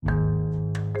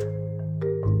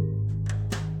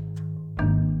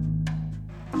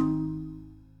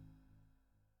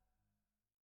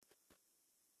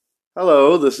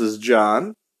Hello, this is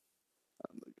John,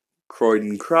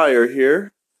 Croydon Crier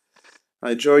here.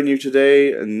 I join you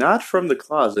today not from the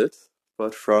closet,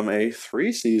 but from a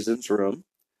Three Seasons room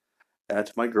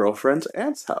at my girlfriend's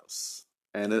aunt's house.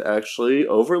 And it actually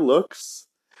overlooks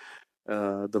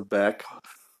the back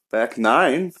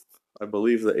nine. I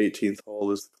believe the 18th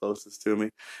hole is the closest to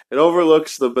me. It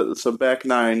overlooks some back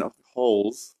nine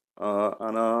holes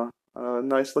on a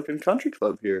nice looking country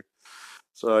club here.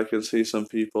 So I can see some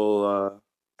people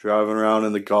driving around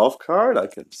in the golf cart. I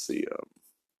can see them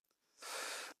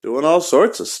doing all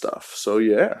sorts of stuff. So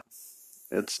yeah,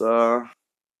 it's a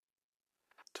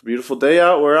beautiful day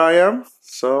out where I am.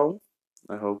 So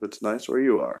I hope it's nice where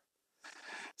you are.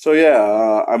 So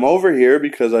yeah, I'm over here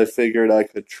because I figured I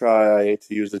could try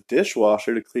to use a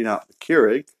dishwasher to clean out the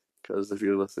Keurig. Because if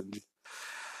you listen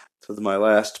to my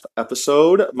last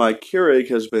episode, my Keurig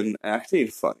has been acting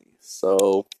funny.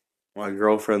 So my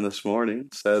girlfriend this morning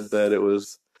said that it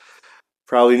was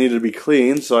probably needed to be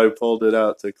cleaned, so I pulled it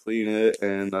out to clean it,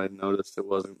 and I noticed it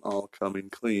wasn't all coming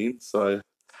clean. So I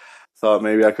thought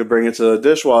maybe I could bring it to the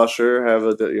dishwasher, have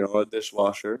a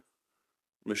dishwasher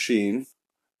machine,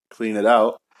 clean it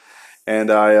out, and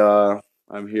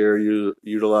I'm here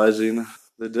utilizing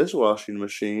the dishwashing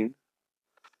machine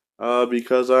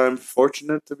because I'm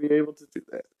fortunate to be able to do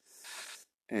that,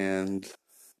 and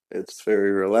it's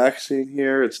very relaxing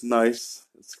here. It's nice.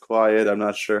 It's quiet. I'm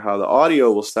not sure how the audio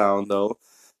will sound though,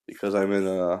 because I'm in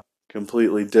a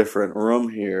completely different room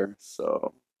here.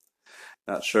 So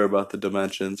not sure about the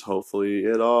dimensions. Hopefully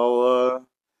it all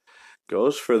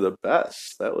goes for the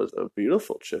best. That was a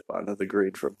beautiful chip onto the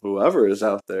green from whoever is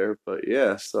out there. But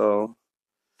yeah, so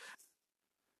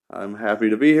I'm happy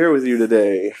to be here with you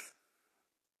today.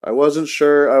 I wasn't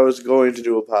sure I was going to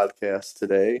do a podcast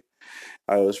today.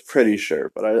 I was pretty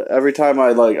sure, but every time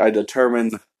I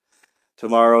determine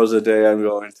tomorrow's a day I'm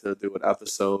going to do an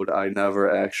episode, I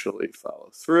never actually follow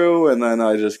through, and then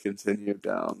I just continue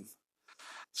down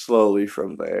slowly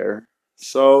from there.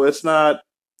 So it's not,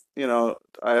 I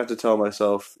have to tell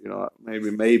myself,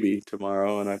 maybe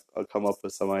tomorrow, and I'll come up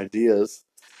with some ideas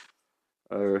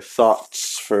or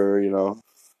thoughts for,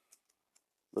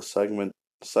 the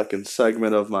second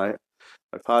segment of my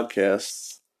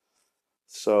podcasts.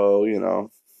 So,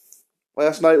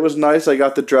 last night was nice. I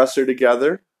got the dresser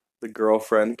together. The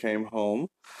girlfriend came home,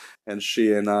 and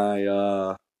she and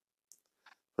I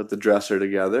put the dresser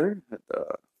together. It's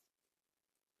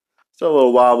a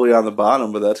little wobbly on the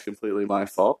bottom, but that's completely my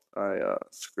fault. I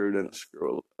screwed in a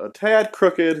screw a tad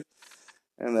crooked,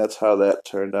 and that's how that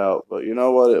turned out. But you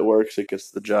know what? It works. It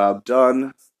gets the job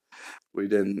done. We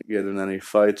didn't get in any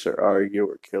fights or argue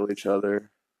or kill each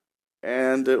other.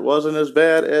 And it wasn't as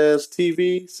bad as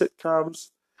TV sitcoms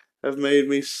have made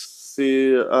me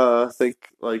think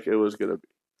like it was gonna be.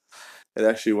 It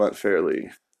actually went fairly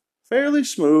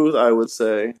smooth, I would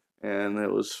say, and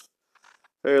it was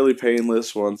fairly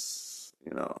painless once,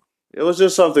 it was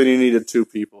just something you needed two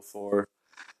people for.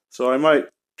 So I might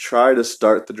try to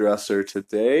start the dresser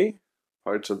today,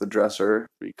 parts of the dresser,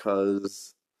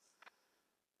 because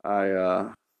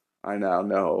I I now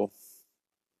know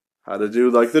how to do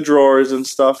like the drawers and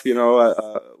stuff. We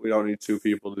don't need two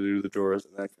people to do the drawers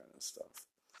and that kind of stuff.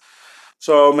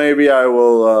 So maybe I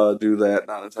will do that.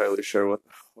 Not entirely sure what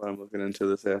I'm looking into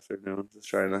this afternoon. Just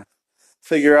trying to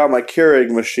figure out my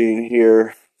Keurig machine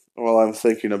here while I'm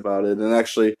thinking about it. And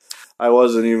actually, I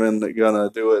wasn't even gonna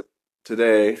do it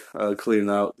today, clean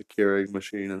out the Keurig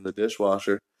machine and the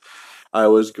dishwasher. I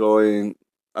was going,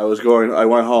 I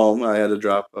went home. I had to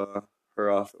drop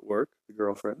her off at work, the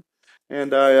girlfriend,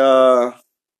 and I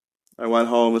went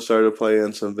home and started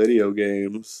playing some video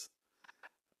games.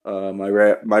 My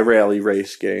rally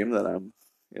race game that I'm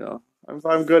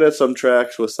good at some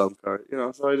tracks with some cars,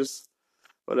 So I just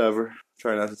whatever.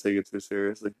 Try not to take it too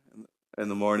seriously in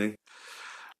the morning.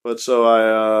 But so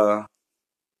I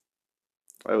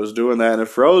was doing that and it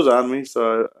froze on me,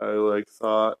 so I like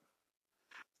thought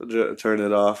to turn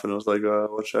it off and I was like,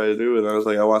 what should I do? And I was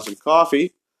like, I want some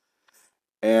coffee,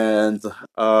 and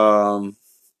um,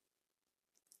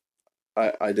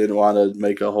 I didn't want to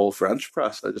make a whole French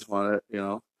press. I just wanted,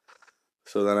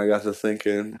 So then I got to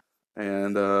thinking,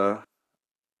 and I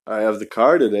have the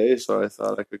car today, so I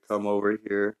thought I could come over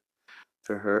here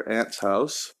to her aunt's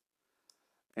house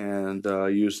and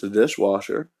use the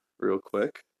dishwasher real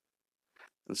quick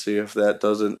and see if that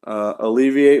doesn't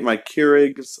alleviate my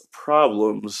Keurig's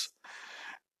problems.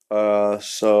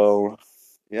 So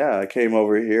yeah, I came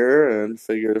over here and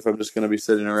figured if I'm just going to be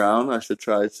sitting around, I should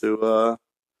try to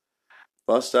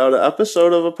bust out an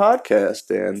episode of a podcast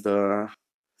and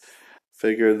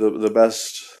figure the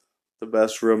best the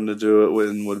best room to do it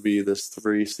in would be this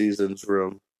Three Seasons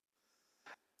room,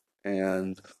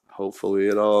 and hopefully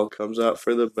it all comes out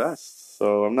for the best.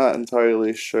 So I'm not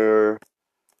entirely sure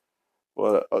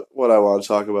what I want to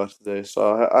talk about today.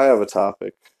 So I have a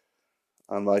topic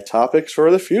on my topics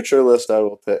for the future list I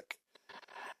will pick,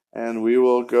 and we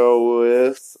will go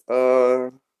with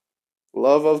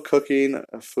love of cooking,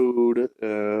 food,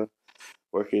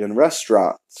 working in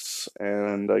restaurants,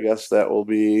 and I guess that will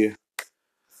be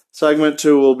segment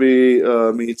two. Will be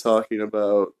me talking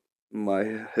about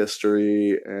my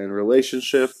history and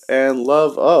relationship and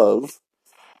love of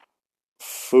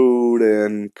food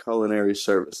and culinary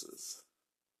services.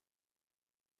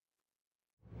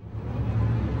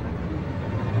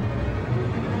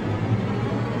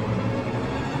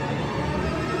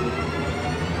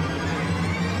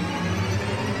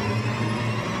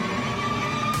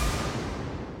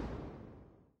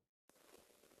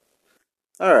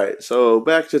 All right, so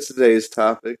back to today's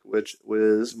topic, which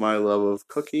was my love of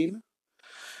cooking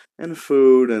and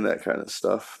food and that kind of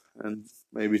stuff, and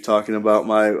maybe talking about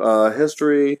my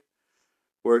history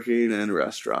working in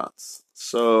restaurants.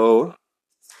 So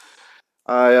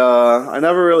I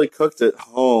never really cooked at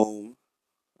home.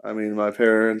 I mean, my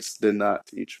parents did not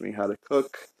teach me how to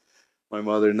cook. My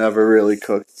mother never really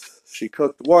cooked. She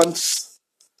cooked once.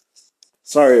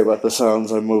 Sorry about the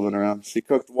sounds, I'm moving around. She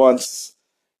cooked once,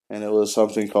 and it was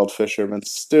something called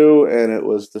fisherman's stew, and it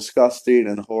was disgusting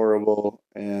and horrible,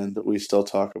 and we still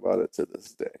talk about it to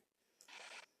this day.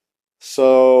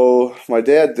 So my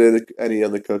dad did any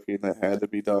of the cooking that had to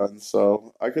be done,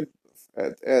 so I could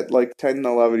at like 10,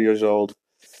 11 years old,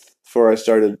 before I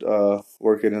started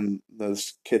working in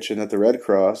this kitchen at the Red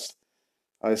Cross,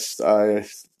 I, s-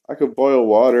 I could boil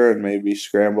water and maybe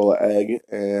scramble an egg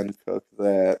and cook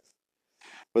that.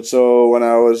 But so when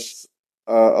I was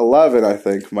 11, I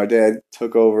think, my dad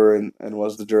took over and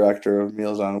was the director of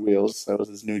Meals on Wheels. That was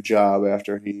his new job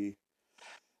after he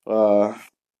uh,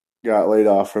 got laid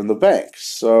off from the bank.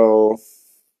 So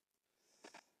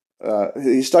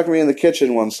he stuck me in the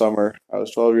kitchen one summer. I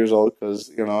was 12 years old because,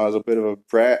 I was a bit of a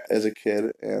brat as a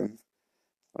kid, and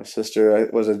my sister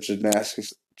was at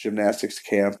gymnastics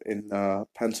camp in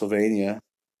Pennsylvania,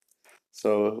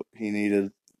 so he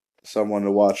needed someone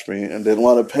to watch me and didn't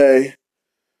want to pay.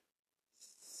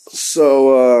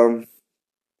 So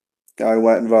I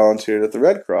went and volunteered at the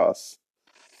Red Cross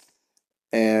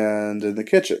and in the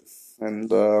kitchen,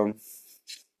 and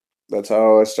that's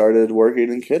how I started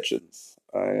working in kitchens.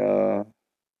 I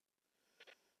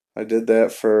did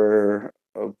that for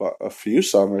a few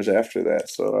summers after that.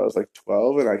 So I was like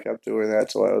 12, and I kept doing that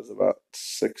till I was about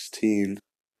 16,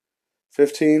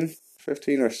 15,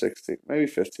 15 or 16, maybe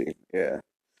 15. Yeah.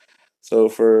 So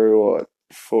for what,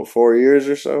 4 years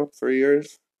or so, 3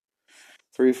 years,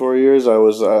 3, 4 years, I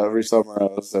was every summer I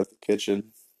was at the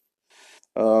kitchen,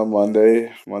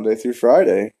 Monday through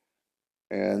Friday,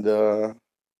 and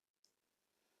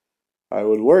I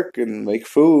would work and make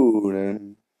food,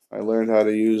 and I learned how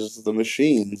to use the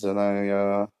machines, and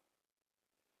I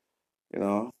you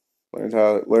know, learned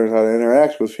how to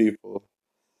interact with people.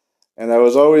 And I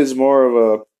was always more of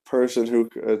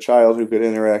a child who could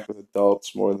interact with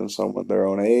adults more than someone their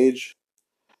own age.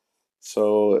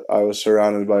 So I was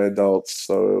surrounded by adults,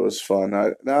 so it was fun.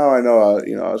 Now I know,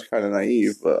 I was kind of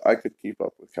naive, but I could keep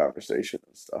up with conversation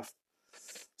and stuff.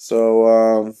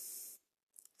 So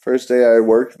first day I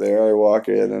worked there, I walk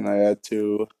in and I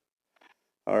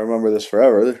remember this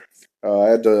forever. I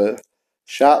had to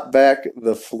shop back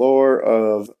the floor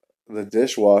of the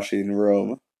dishwashing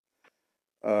room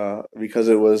because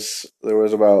there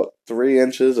was about 3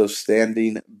 inches of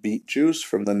standing beet juice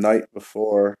from the night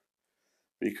before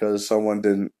because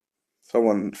someone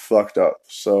fucked up.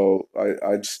 So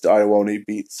I won't eat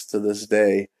beets to this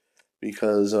day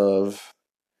because of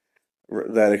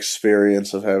that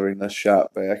experience of having to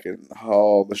shop back and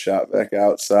haul the shop back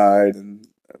outside and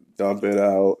dump it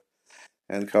out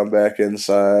and come back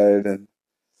inside and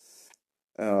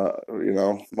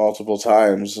multiple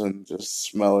times and just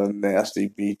smelling nasty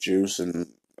beet juice and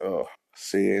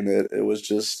seeing it. It was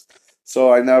just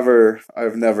so I've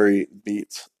never eaten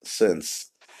beets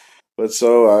since. But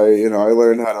so I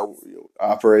learned how to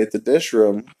operate the dish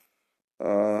room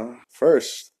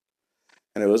first,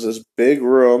 and it was this big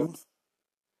room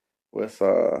with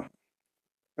an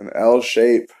L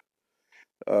shape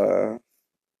uh,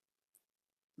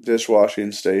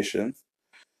 dishwashing station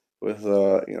with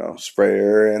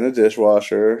sprayer and a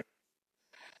dishwasher,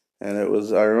 and I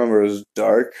remember it was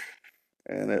dark,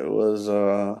 and it was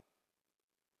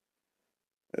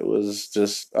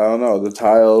just, I don't know, the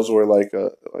tiles were like a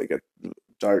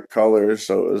dark color,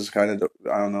 so it was kind of,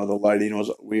 I don't know, the lighting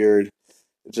was weird,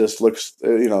 it just looks,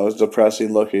 it was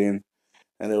depressing looking,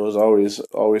 and it was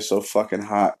always so fucking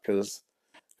hot because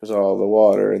all the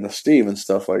water and the steam and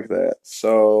stuff like that.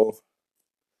 So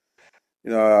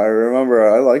I remember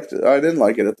I liked it. I didn't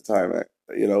like it at the time,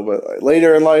 but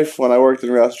later in life when I worked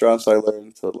in restaurants, I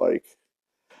learned to like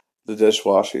the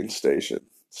dishwashing station.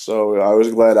 So I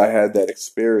was glad I had that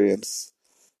experience.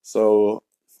 So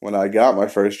when I got my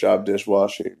first job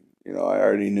dishwashing, I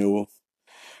already knew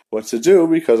what to do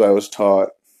because I was taught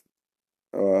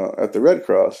at the Red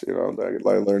Cross. That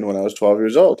I learned when I was 12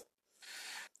 years old.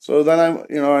 So then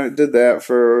I did that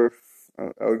for.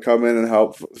 I would come in and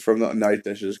help from the night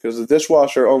dishes because the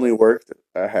dishwasher only worked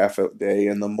a half a day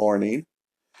in the morning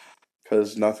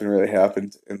because nothing really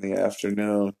happened in the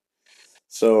afternoon.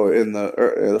 So in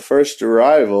the first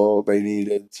arrival, they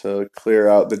needed to clear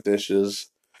out the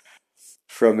dishes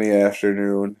from the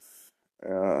afternoon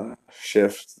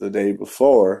shift the day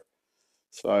before.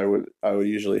 So I would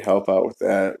usually help out with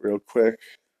that real quick,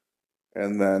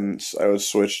 and then I would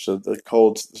switch to the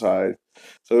cold side.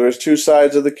 So there's two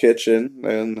sides of the kitchen,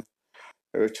 and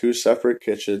there were two separate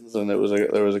kitchens, and there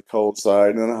was a cold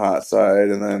side and a hot side,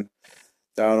 and then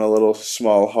down a little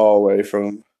small hallway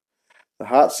from the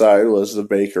hot side was the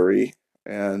bakery,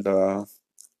 and I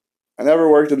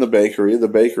never worked in the bakery. The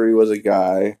bakery was a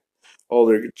guy,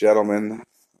 older gentleman.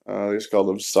 They just called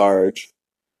him Sarge.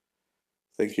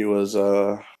 I think he was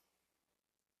a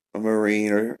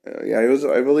Marine, or yeah, he was.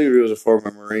 I believe he was a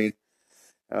former Marine.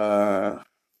 Uh,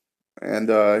 and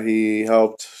he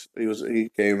helped. He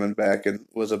came and back and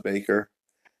was a baker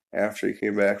after he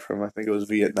came back from, I think it was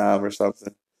Vietnam or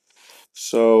something.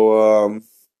 So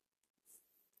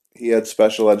he had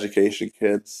special education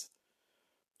kids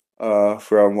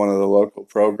from one of the local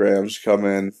programs come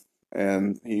in,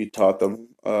 and he taught them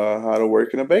how to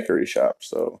work in a bakery shop.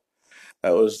 So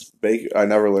that was bake. I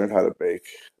never learned how to bake,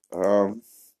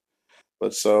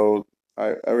 but so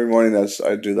every morning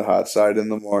I do the hot side in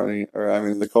the morning, or I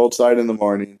mean the cold side in the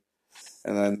morning,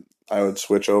 and then I would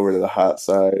switch over to the hot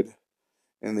side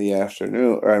in the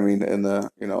afternoon, or I mean in the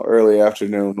early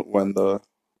afternoon when the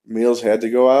meals had to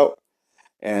go out,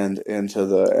 and into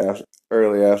the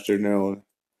early afternoon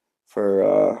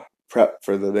for prep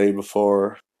for the day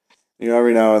before.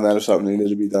 Every now and then if something needed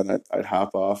to be done, I'd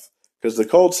hop off because the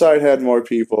cold side had more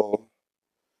people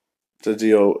to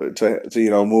deal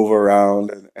to move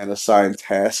around and assign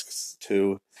tasks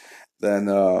to than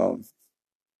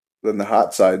than the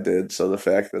hot side did. So the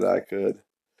fact that I could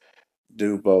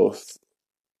do both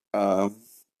um,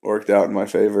 worked out in my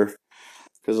favor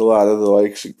because a lot of the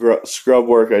like scrub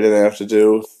work I didn't have to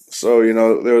do. So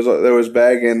there was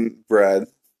bagging bread.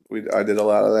 I did a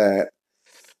lot of that.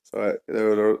 So there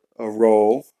was a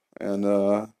roll and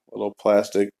little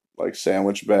plastic like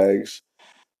sandwich bags,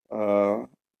 uh,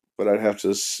 but I'd have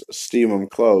to steam them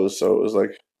closed. So it was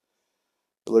like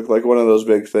it looked like one of those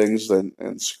big things in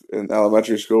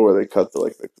elementary school where they cut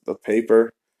the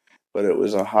paper, but it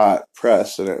was a hot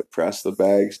press and it pressed the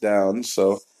bags down.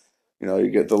 So you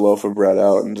get the loaf of bread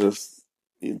out and just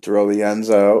you throw the ends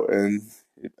out, and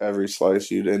every slice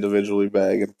you'd individually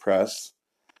bag and press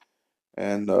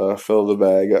and fill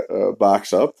the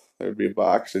box up. There'd be a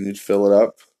box, and you'd fill it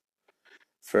up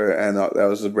and that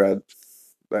was the bread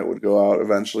that would go out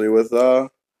eventually with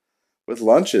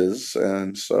lunches.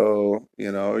 And so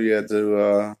you had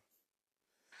to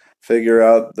figure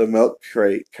out the milk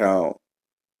crate count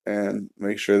and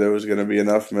make sure there was going to be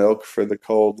enough milk for the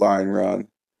cold line run.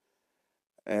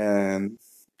 And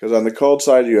because on the cold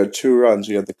side you had two runs,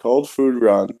 you had the cold food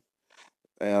run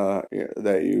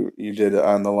that you did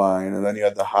on the line, and then you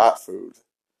had the hot food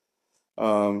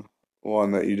um,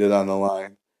 one that you did on the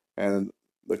line, and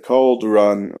the cold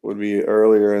run would be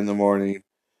earlier in the morning,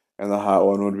 and the hot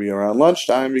one would be around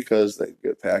lunchtime because they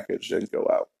get packaged and go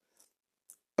out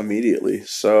immediately.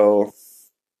 So,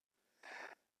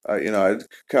 I'd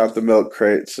count the milk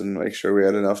crates and make sure we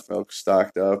had enough milk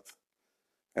stocked up.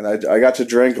 And I got to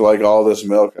drink like all this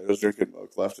milk. I was drinking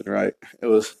milk left and right. It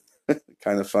was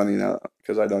kind of funny now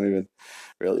because I don't even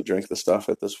really drink the stuff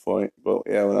at this point. But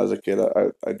yeah, when I was a kid,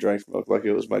 I drank milk like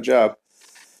it was my job.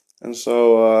 And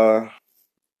so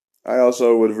I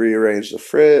also would rearrange the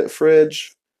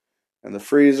fridge and the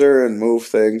freezer and move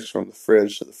things from the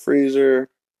fridge to the freezer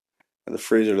and the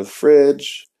freezer to the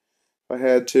fridge if I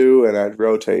had to, and I'd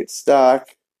rotate stock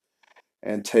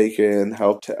and I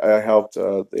helped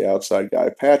the outside guy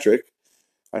Patrick.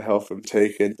 I helped him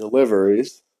take in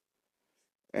deliveries,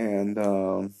 and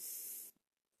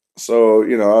so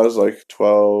I was like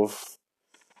 12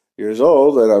 years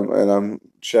old, and I'm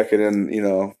checking in,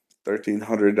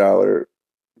 $1,300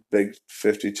 big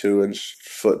 52-inch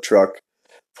foot truck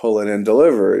pulling in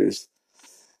deliveries.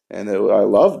 and I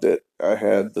loved it. I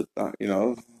had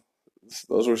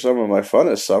those were some of my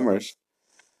funnest summers.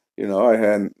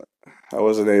 I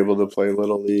wasn't able to play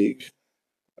Little League.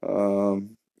 I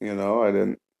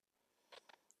didn't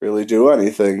really do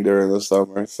anything during the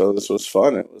summer, so this was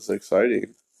fun. It was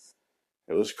exciting.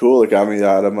 It was cool. It got me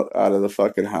out of the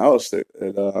fucking house.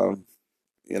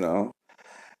 You know,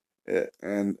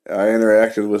 and I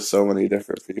interacted with so many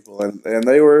different people, and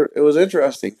it was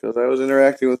interesting because I was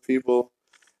interacting with people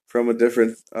from a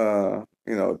different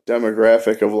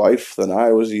demographic of life than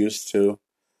I was used to,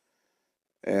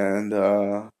 and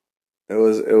it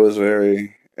was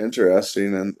very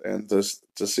interesting, and just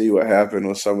to see what happened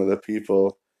with some of the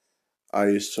people I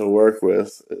used to work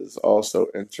with is also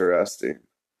interesting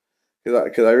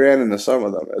because I ran into some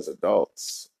of them as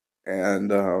adults,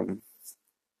 and it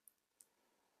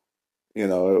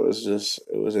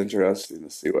was interesting to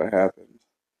see what happened.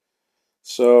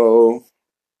 So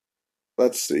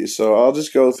let's see. So I'll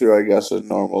just go through, I guess, a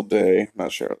normal day. I'm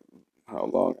not sure how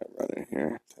long I'm running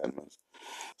here. 10 minutes.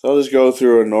 So I'll just go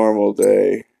through a normal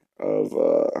day of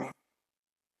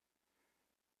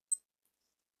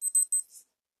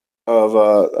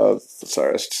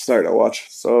sorry, I started to watch.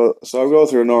 So I'll go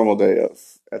through a normal day of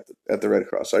at the Red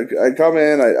Cross. I'd come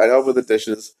in. I'd help with the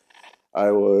dishes.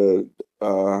 I would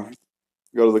go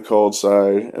to the cold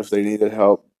side if they needed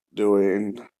help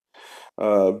doing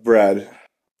bread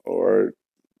or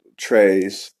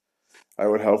trays. I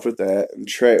would help with that. And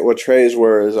what trays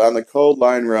were is on the cold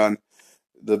line run.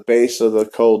 The base of the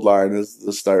cold line was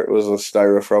a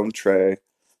styrofoam tray.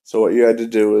 So what you had to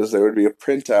do is there would be a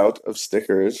printout of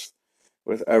stickers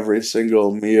with every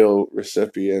single meal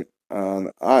recipient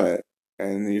on it,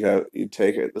 and you'd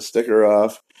take the sticker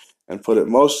off and put it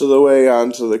most of the way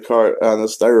onto the cart on the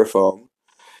styrofoam,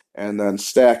 and then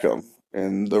stack them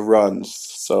in the runs.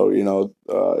 So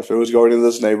if it was going to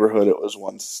this neighborhood, it was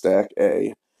one stack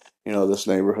A. This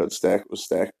neighborhood stack was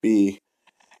stack B,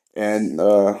 and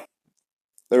there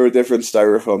were different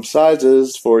styrofoam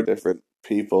sizes for different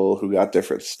people who got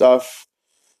different stuff.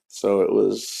 So it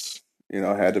was,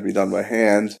 had to be done by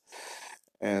hand.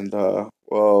 And, low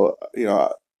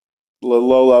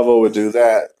level would do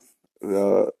that.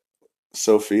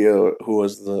 Sophia, who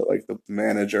was the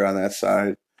manager on that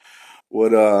side,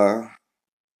 would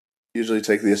usually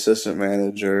take the assistant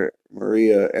manager,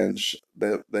 Maria, and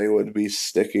they would be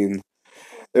sticking.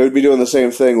 They would be doing the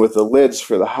same thing with the lids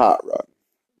for the hot run.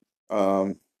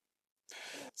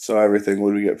 So everything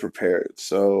would get prepared.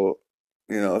 So,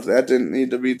 if that didn't need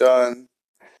to be done,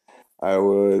 I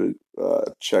would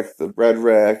check the bread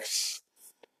racks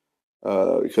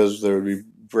because there would be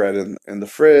bread in the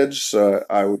fridge. So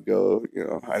I would go,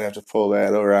 I'd have to pull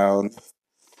that around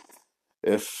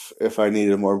if I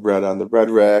needed more bread on the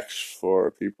bread racks for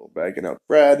people bagging up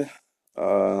bread.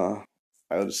 Uh,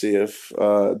 I would see if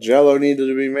Jello needed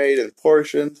to be made and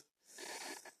portioned,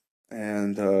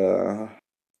 and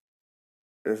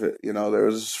if there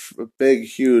was big,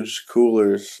 huge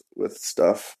coolers with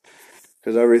stuff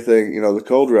because everything, the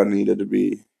cold run needed to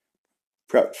be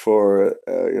prepped for,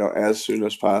 as soon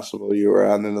as possible. You were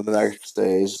on into the next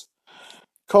day's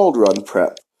cold run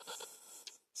prep.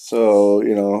 So,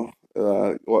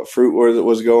 what fruit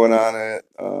was going on it.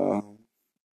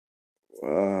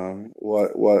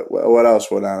 What else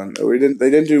went on? They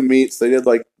didn't do meats. They did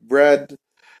like bread,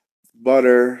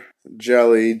 butter,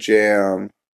 jelly, jam,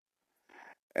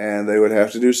 and they would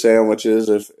have to do sandwiches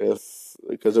if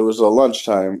because it was a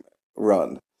lunchtime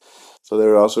run. So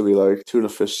there would also be like tuna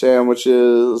fish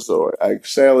sandwiches or egg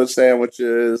salad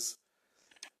sandwiches.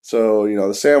 So,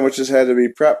 the sandwiches had to be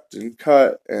prepped and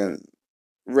cut and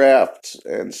wrapped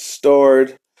and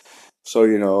stored. So,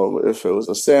 if it was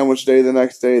a sandwich day the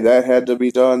next day, that had to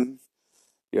be done.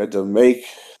 You had to make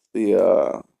say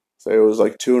it was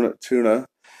like tuna.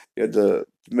 You had to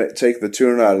take the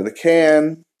tuna out of the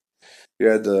can. You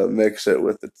had to mix it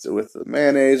with the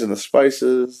mayonnaise and the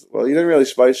spices. Well, you didn't really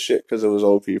spice shit because it was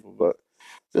old people, but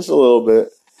just a little bit.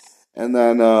 And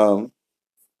then,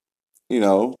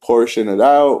 portion it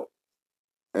out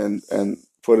and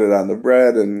put it on the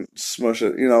bread and smush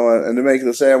it, and to make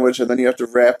the sandwich. And then you have to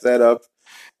wrap that up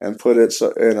and put it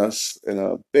in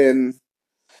a bin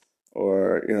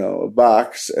or a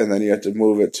box, and then you have to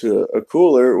move it to a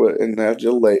cooler and you have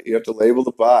to label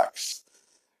the box,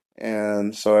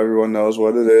 and so everyone knows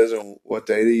what it is and what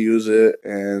day to use it,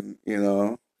 and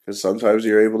because sometimes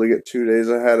you're able to get 2 days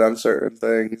ahead on certain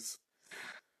things,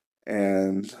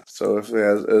 and so if they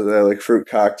had like fruit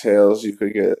cocktails, you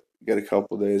could get a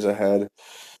couple days ahead.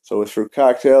 So with fruit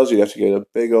cocktails, you have to get a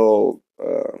big old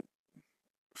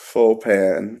full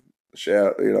pan,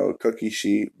 cookie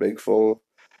sheet, big full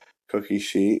cookie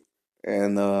sheet,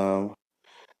 and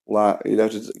you'd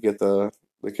have to get the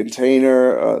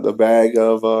container, the bag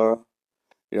of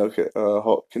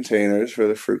containers for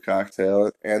the fruit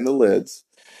cocktail and the lids,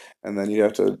 and then you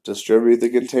have to distribute the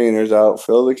containers out,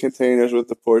 fill the containers with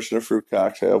the portion of fruit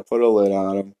cocktail, put a lid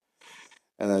on them,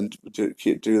 and then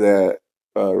do that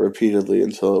repeatedly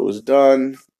until it was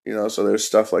done. So there's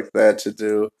stuff like that to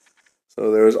do.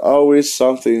 So there was always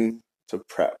something to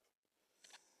prep,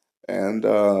 and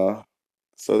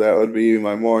so that would be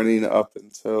my morning up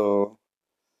until,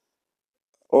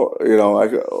 I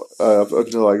go up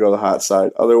until I go to the hot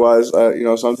side. Otherwise,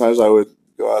 sometimes I would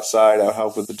go outside. I would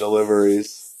help with the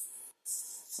deliveries.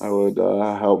 I would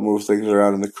help move things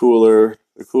around in the cooler.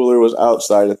 The cooler was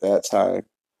outside at that time.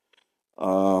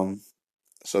 Um,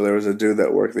 so there was a dude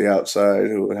that worked the outside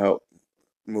who would help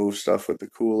move stuff with the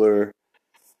cooler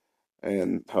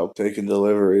and help taking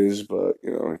deliveries, but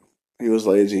he was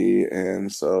lazy,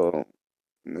 and so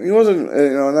he wasn't,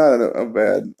 not a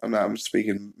bad. I'm not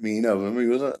speaking mean of him. He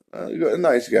was a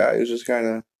nice guy. He was just kind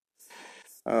of,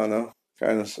 I don't know,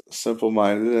 kind of simple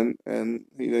minded, and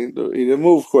he didn't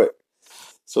move quick.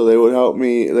 So they would help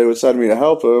me. They would send me to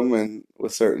help him, and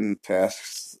with certain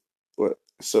tasks,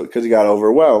 so because he got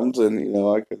overwhelmed, and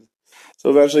I could. So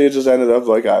eventually, it just ended up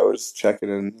like I was checking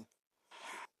in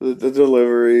the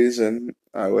deliveries, and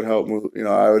I would help move.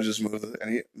 I would just move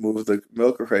the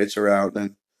milk crates around,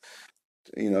 and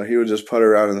he would just put it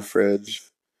around in the fridge,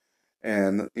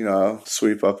 and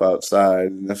sweep up outside,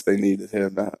 and if they needed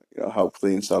him to help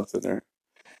clean something or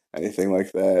anything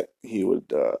like that, he would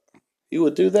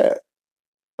do that.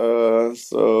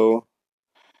 So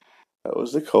that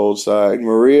was the cold side.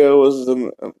 Maria was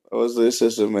the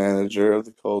assistant manager of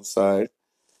the cold side,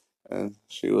 and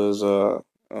she was a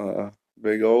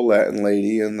big old Latin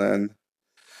lady, and then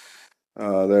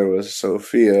there was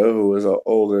Sophia, who was an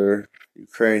older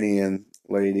Ukrainian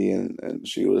lady, and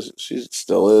she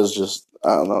still is just,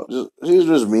 I don't know, she's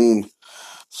just mean.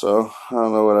 So I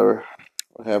don't know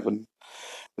what happened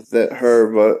with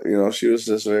her, but she was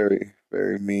just very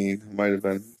very mean. Might have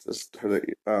been just her.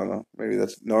 I don't know. Maybe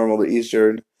that's normal to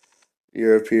Eastern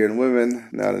European women.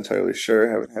 Not entirely sure.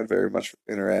 Haven't had very much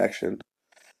interaction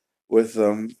with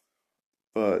them,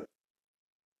 but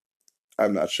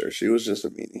I'm not sure. She was just a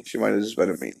meanie. She might have just been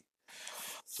a meanie.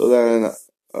 So then,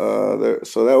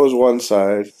 so that was one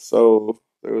side. So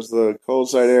there was the cold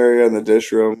side area and the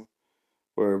dish room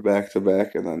were back to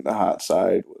back, and then the hot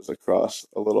side was across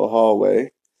a little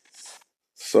hallway.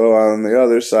 So on the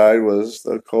other side was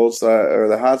the cold side, or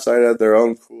the hot side had their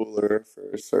own cooler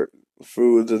for certain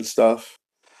foods and stuff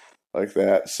like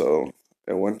that. So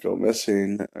it wouldn't go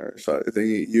missing or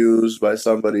something used by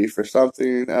somebody for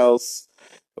something else.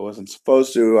 It wasn't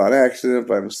supposed to on accident,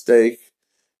 by mistake,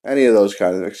 any of those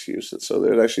kind of excuses. So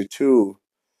there's actually two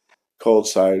cold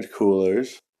side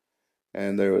coolers,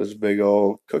 and there was big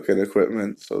old cooking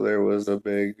equipment. So there was a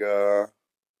big, I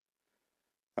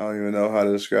don't even know how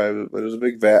to describe it, but it was a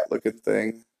big vat looking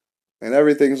thing. And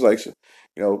everything's like,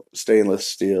 stainless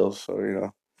steel.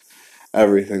 So,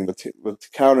 everything, the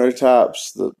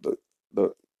countertops,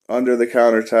 the under the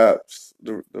countertops,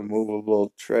 the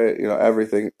movable tray,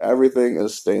 everything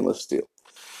is stainless steel.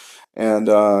 And,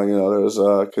 there was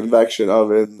a convection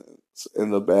oven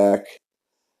in the back.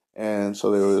 And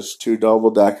so there was two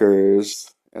double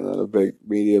deckers and then a big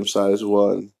medium sized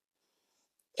one.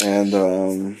 And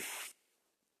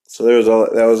so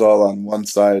that was all on one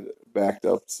side, backed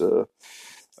up to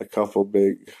a couple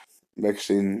big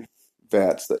mixing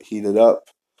vats that heated up.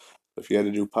 If you had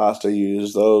to do pasta, you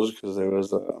used those because there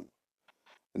was a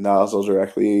nozzle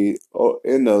directly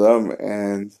into them,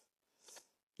 and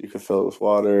you could fill it with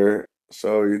water.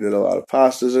 So you did a lot of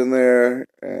pastas in there,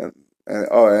 and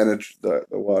the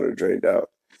water drained out.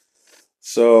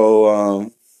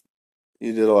 So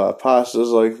you did a lot of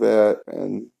pastas like that,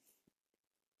 and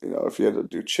if you had to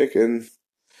do chicken,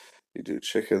 you do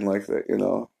chicken like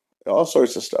that. All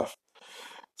sorts of stuff.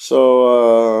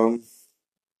 So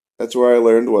that's where I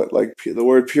learned what like the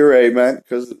word puree meant,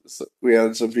 because we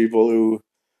had some people who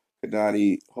could not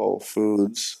eat whole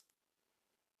foods.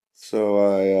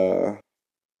 So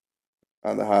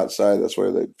on the hot side, that's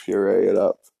where they puree it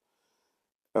up.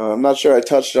 I'm not sure I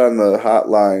touched on the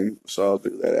hotline, so I'll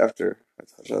do that after I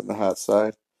touch on the hot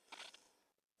side.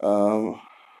 Um,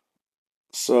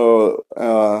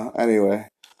 anyway,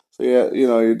 so yeah,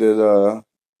 you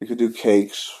could do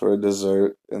cakes for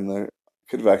dessert in the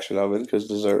convection oven because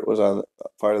dessert was on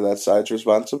part of that side's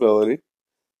responsibility,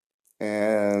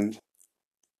 and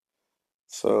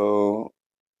so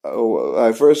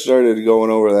I first started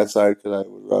going over that side because I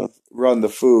would run the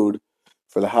food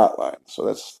for the hotline. So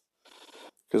that's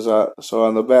so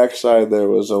on the back side there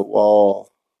was a wall.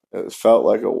 It felt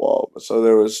like a wall, but so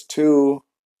there was two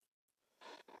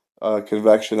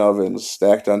convection ovens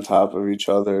stacked on top of each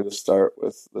other to start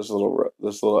with this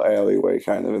little alleyway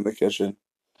kind of in the kitchen,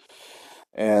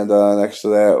 and next to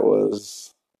that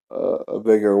was a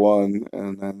bigger one,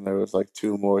 and then there was like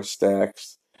two more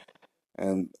stacks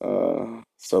and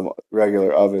some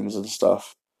regular ovens and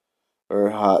stuff, or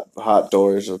hot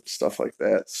doors and stuff like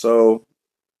that. So,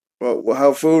 well,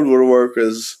 how food would work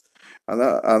is on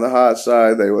the hot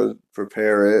side they would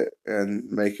prepare it and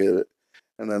make it,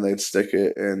 and then they'd stick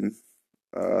it in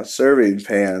serving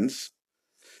pans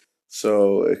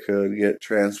so it could get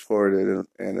transported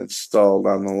and installed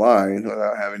on the line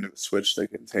without having to switch the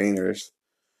containers.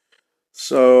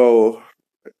 So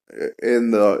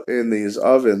in these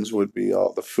ovens would be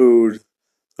all the food.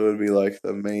 So it would be like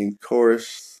the main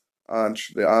course,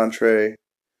 the entree,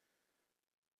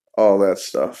 all that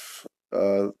stuff.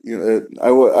 If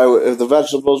the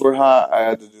vegetables were hot, I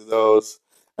had to do those.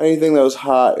 Anything that was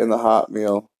hot in the hot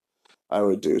meal, I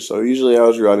would do. So usually I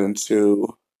was running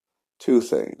two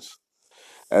things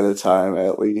at a time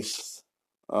at least,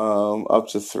 up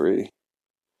to three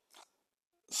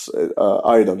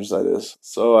items. That is.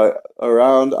 So I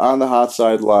around on the hot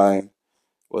side line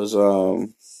was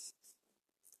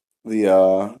the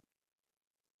uh,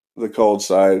 the cold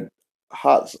side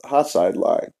hot side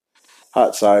line.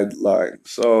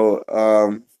 So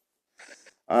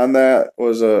on that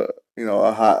was a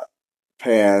hot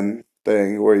pan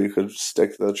thing where you could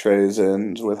stick the trays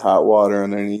in with hot water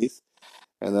underneath.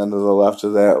 And then to the left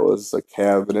of that was the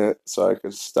cabinet, so I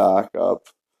could stock up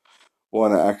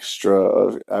one extra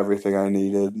of everything I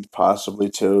needed, possibly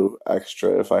two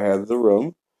extra if I had the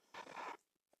room.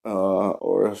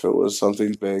 Or if it was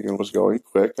something big and was going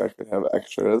quick, I could have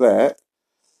extra of that.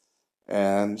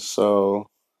 And so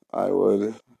I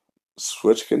would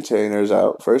switch containers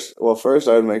out first. Well, first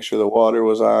I would make sure the water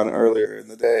was on earlier in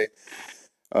the day.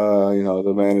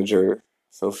 The manager,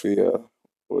 Sophia,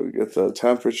 would get the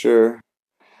temperature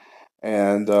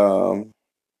and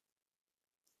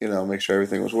make sure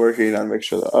everything was working. I'd make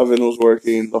sure the oven was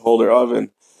working, the holder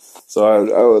oven. So I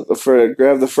would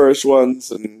grab the first ones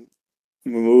and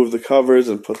remove the covers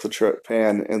and put the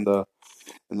pan in the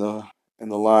in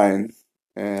the line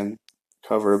and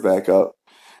cover it back up,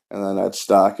 and then I'd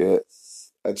stock it.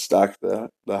 I'd stock the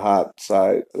hot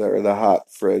side or the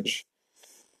hot fridge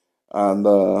on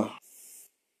the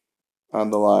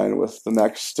line with the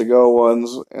next to go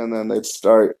ones, and then they'd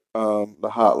start the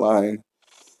hot line,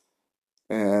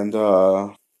 and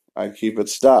I'd keep it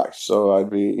stocked. So I'd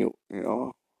be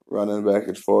running back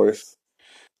and forth,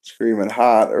 screaming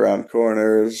hot around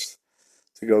corners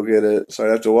to go get it. So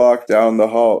I'd have to walk down the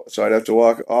hall. So I'd have to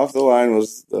walk off the line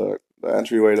was the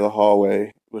entryway to the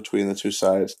hallway between the two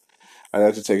sides. I'd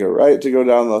have to take a right to go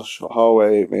down the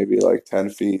hallway, maybe like 10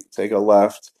 feet, take a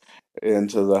left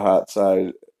into the hot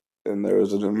side. And there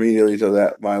was immediately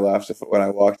to my left, when I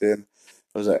walked in,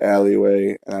 was an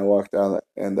alleyway. And I walked down,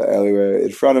 and the alleyway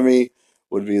in front of me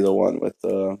would be the one with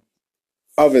the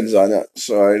ovens on it.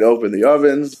 So I'd open the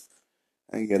ovens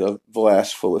and get a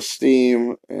blast full of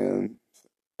steam and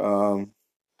um,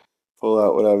 pull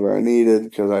out whatever I needed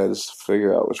because I had to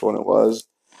figure out which one it was.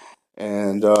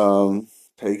 And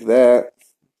take that,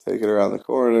 take it around the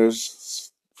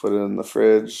corners, put it in the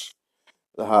fridge,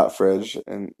 the hot fridge,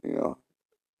 and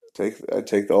I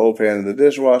take the old pan in the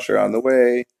dishwasher on the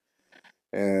way,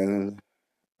 and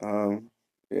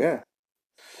yeah.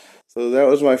 So that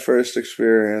was my first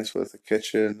experience with the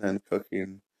kitchen and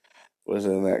cooking was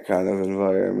in that kind of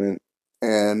environment,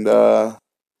 and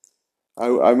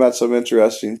I met some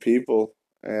interesting people,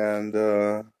 and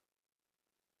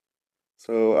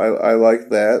so I like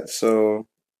that. So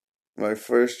my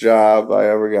first job I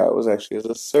ever got was actually as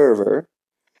a server,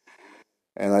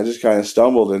 and I just kind of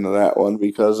stumbled into that one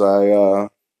because I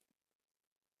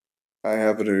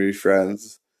happened to be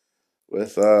friends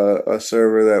with a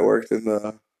server that worked in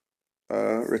the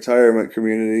retirement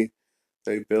community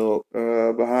they built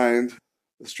behind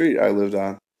the street I lived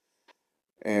on,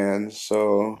 and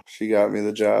so she got me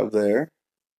the job there,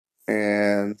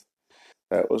 and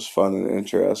that was fun and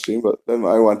interesting. But then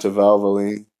I went to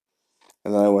Valvoline,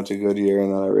 and then I went to Goodyear,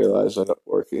 and then I realized I was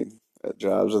working at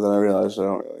jobs, and then I realized I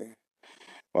don't really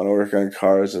want to work on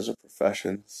cars as a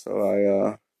profession.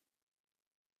 So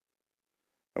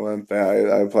I went back.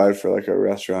 I applied for like a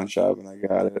restaurant job and I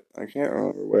got it. I can't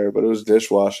remember where, but it was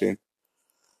dishwashing,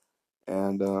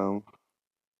 and it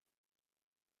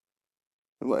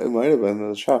might have been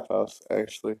the shop house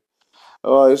actually.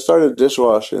 Well, I started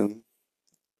dishwashing,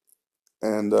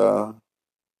 and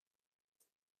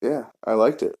yeah, I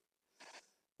liked it.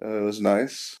 It was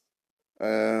nice.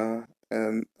 And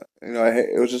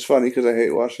it was just funny because I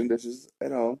hate washing dishes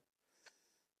at home.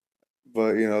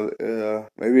 But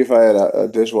maybe if I had a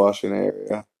dishwashing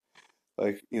area,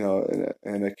 like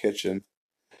in a kitchen,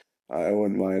 I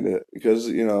wouldn't mind it because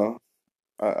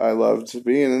I loved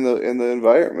being in the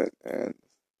environment, and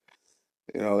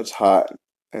it's hot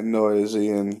and noisy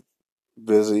and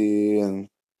busy, and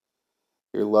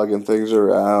you're lugging things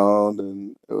around,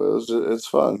 and it's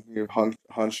fun. You're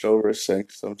hunched over a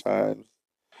sink sometimes.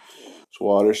 It's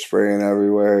water spraying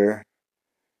everywhere,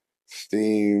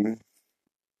 steam,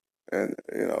 and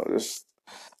just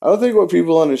I don't think what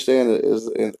people understand is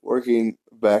in working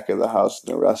back of the house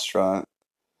in a restaurant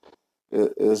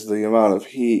is the amount of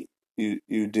heat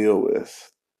you deal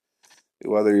with,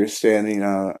 whether you're standing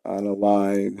on a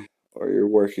line or you're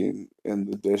working in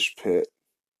the dish pit.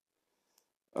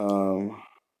 Um,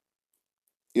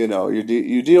 you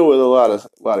deal with a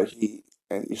lot of heat,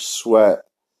 and you sweat,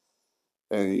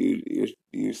 and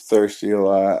you thirsty a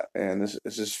lot, and it's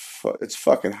just it's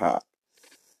fucking hot,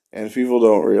 and people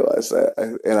don't realize that.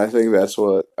 And I think that's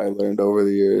what I learned over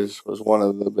the years was one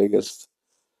of the biggest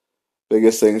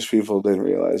things people didn't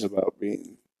realize about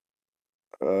being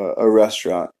a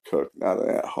restaurant cook, not an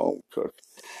at home cook.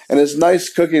 And it's nice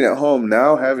cooking at home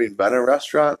now, having been a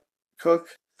restaurant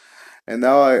cook. And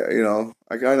now I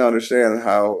kind of understand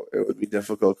how it would be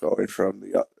difficult going from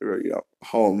the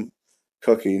home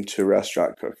cooking to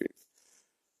restaurant cooking.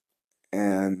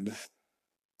 And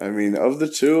I mean, of the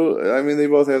two, I mean, they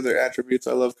both have their attributes.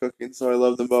 I love cooking, so I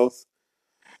love them both.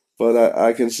 But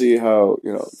I can see how,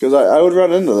 because I would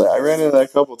run into that. I ran into that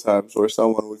a couple times where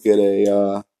someone would get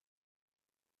a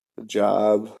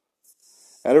job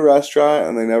at a restaurant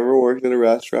and they never worked at a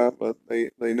restaurant, but they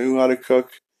knew how to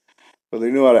cook, but they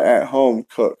knew how to at home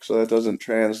cook. So that doesn't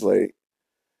translate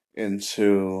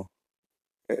into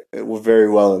it very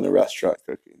well in the restaurant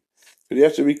cooking. But you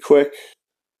have to be quick.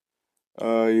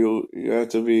 You have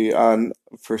to be on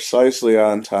precisely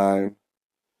on time,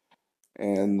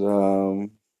 and you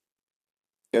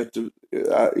have to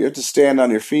stand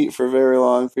on your feet for very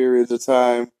long periods of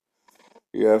time.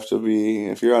 You have to be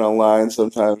if you're on a line.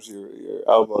 Sometimes you're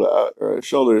elbow to or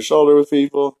shoulder to shoulder with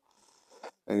people,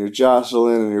 and you're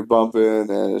jostling and you're bumping,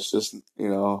 and it's just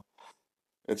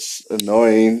it's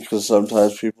annoying because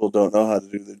sometimes people don't know how to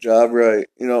do their job right.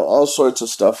 All sorts of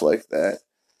stuff like that,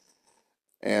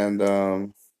 and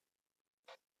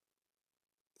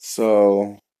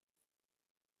so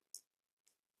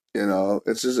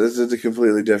it's just a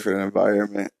completely different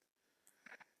environment,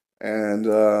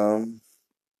 and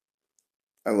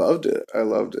I loved it. I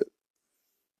loved it.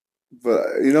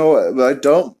 But you know what? But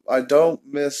I don't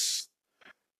miss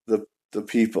the the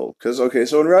people because okay,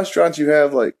 so in restaurants you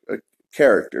have like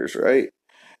characters, right?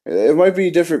 It might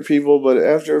be different people, but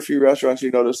after a few restaurants,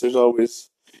 you notice you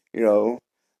know,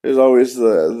 there's always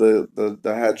the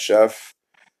head chef.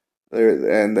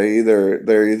 They're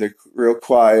either real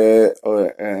quiet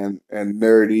and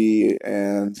nerdy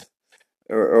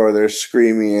or they're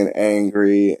screaming and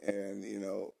angry and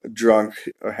drunk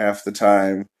half the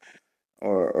time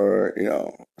or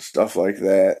stuff like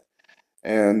that.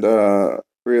 And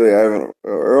really, I haven't.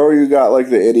 Or you got like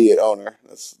the idiot owner.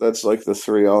 That's like the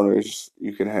three owners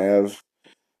you can have.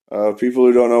 People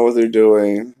who don't know what they're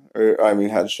doing, or I mean,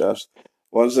 head chefs,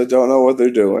 ones that don't know what they're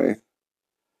doing.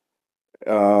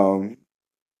 Um,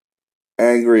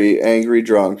 angry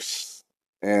drunks,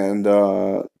 and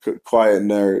quiet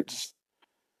nerds,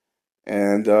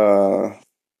 and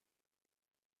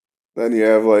then you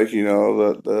have like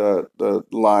the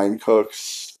line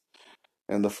cooks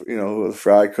and the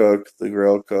fry cook, the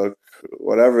grill cook,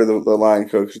 whatever the line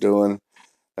cook's doing.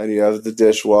 And you have the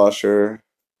dishwasher,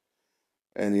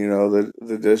 and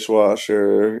the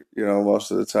dishwasher,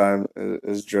 most of the time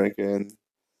is drinking.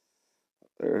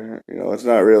 Or it's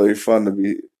not really fun to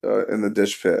be in the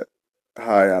dish pit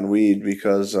high on weed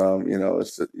because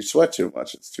you sweat too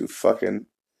much. It's too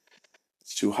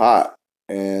hot,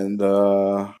 and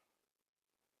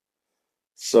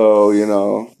so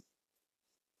a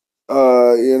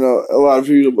lot of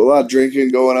people, a lot of drinking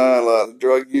going on, a lot of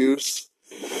drug use.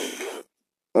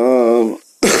 A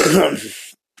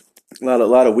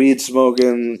lot of weed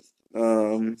smoking.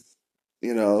 Um,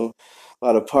 a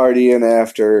lot of partying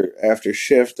after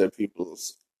shift at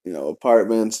people's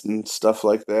apartments and stuff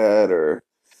like that, or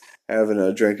having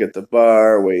a drink at the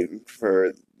bar, waiting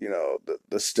for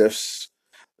the stiffs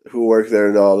who work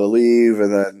there all to leave,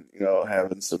 and then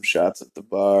having some shots at the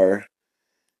bar.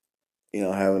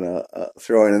 Having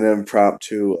throwing an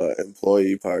impromptu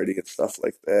employee party and stuff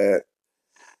like that,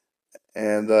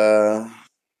 and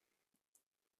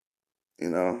you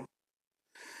know,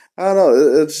 I don't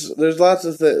know. It's there's lots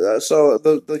of things. So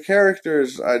the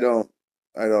characters I don't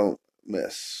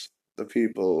miss the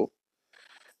people.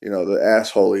 The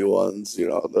assholey ones.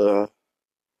 The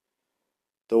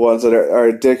ones that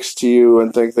are dicks to you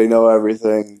and think they know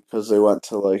everything because they went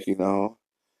to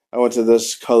I went to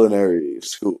this culinary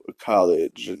school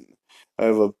college and I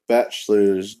have a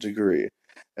bachelor's degree.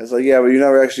 And it's like, yeah, but you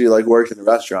never actually like worked in a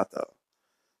restaurant though.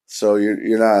 So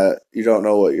you're not you don't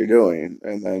know what you're doing.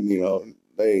 And then,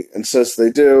 they insist they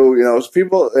do, it's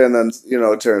people and then,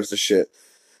 it turns to shit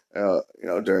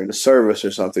during the service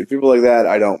or something. People like that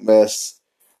I don't miss.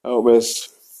 I don't miss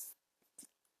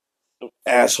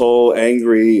asshole,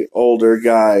 angry, older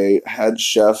guy, head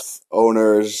chef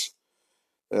owners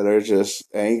that are just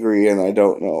angry and I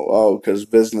don't know. Oh, because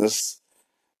business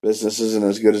isn't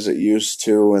as good as it used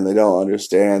to, and they don't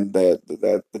understand that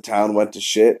the town went to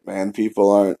shit. Man, people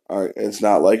aren't. It's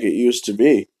not like it used to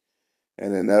be,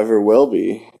 and it never will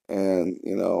be. And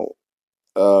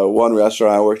one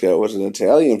restaurant I worked at was an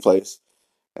Italian place,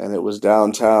 and it was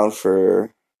downtown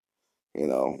for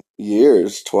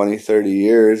years, 20, 30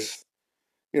 years.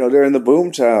 During the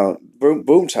boom time,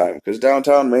 because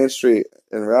downtown Main Street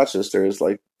in Rochester is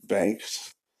like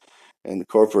banks and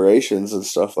corporations and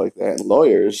stuff like that, and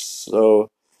lawyers. So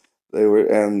they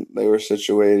were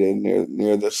situated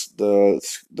near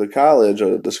the college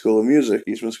or the School of Music,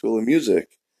 Eastman School of Music,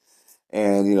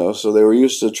 and so they were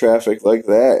used to traffic like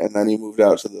that. And then you moved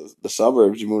out to the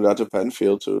suburbs. You moved out to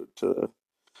Penfield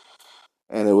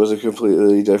and it was a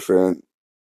completely different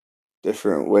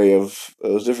way of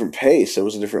it was a different pace. It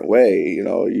was a different way.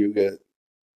 You get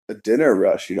a dinner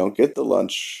rush. You don't get the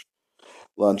lunch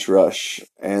rush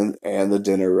and the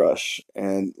dinner rush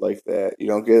and like that. You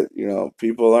don't get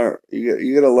people aren't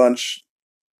you get a lunch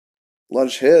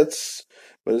hits,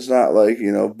 but it's not like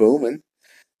booming.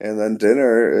 And then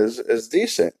dinner is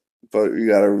decent, but you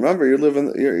got to remember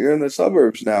you're in the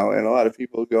suburbs now, and a lot of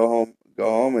people go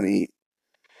home and eat.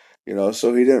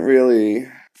 So he didn't really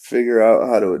figure out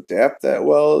how to adapt that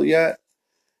well yet,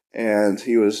 and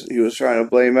he was trying to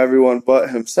blame everyone but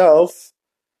himself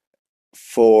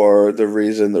for the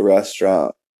reason the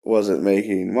restaurant wasn't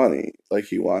making money like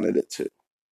he wanted it to.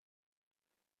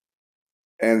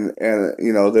 And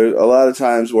there's a lot of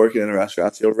times working in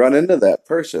restaurants you'll run into that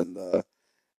person.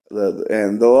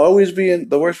 And they'll always be in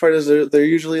the worst part is they're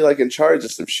usually like in charge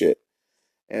of some shit.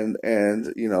 And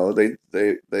they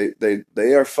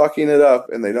are fucking it up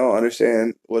and they don't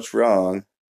understand what's wrong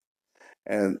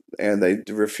and they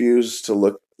refuse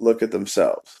to look at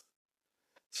themselves.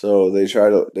 So they try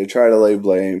to lay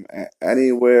blame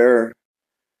anywhere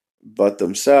but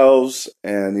themselves,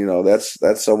 and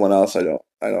that's someone else I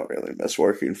don't really miss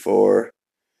working for.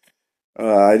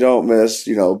 I don't miss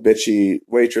bitchy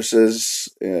waitresses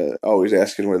always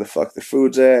asking where the fuck the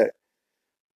food's at.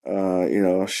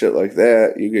 Shit like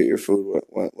that. You get your food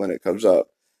when it comes up,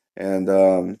 and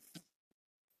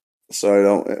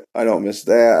so I don't miss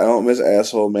that. I don't miss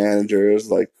asshole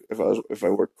managers. Like if I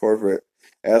work corporate,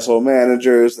 asshole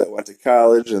managers that went to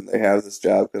college and they have this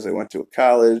job because they went to a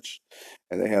college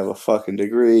and they have a fucking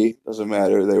degree. Doesn't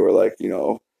matter. They were like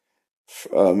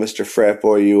Mr. Frat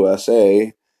Boy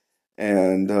USA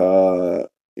and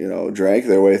drank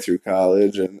their way through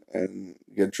college and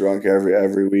get drunk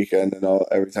every weekend and all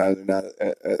every time they're not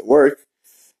at work.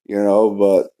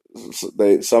 But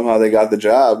they got the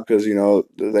job because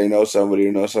they know somebody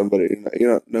who knows somebody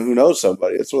who knows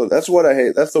somebody. That's what I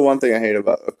hate. That's the one thing I hate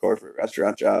about a corporate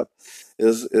restaurant job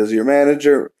is your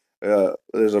manager.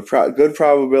 There's a good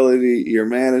probability your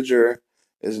manager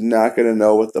is not going to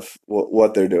know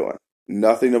what they're doing.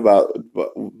 Nothing about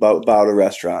a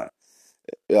restaurant.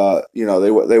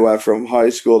 They went from high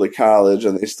school to college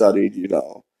and they studied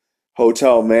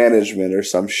hotel management or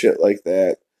some shit like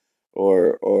that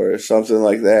or something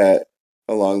like that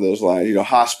along those lines.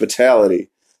 Hospitality,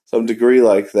 some degree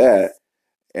like that,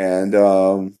 and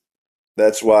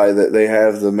that's why they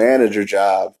have the manager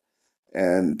job,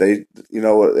 and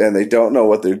and they don't know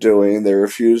what they're doing. They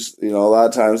refuse. A lot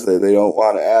of times they don't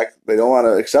want to act. They don't want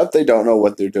to accept they don't know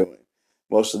what they're doing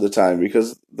most of the time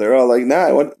because they're all like,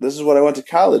 "Nah, this is what I went to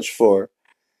college for."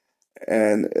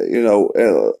 And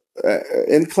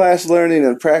in class learning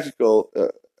and practical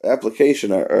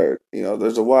application are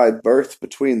there's a wide berth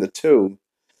between the two,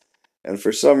 and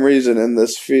for some reason in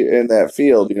that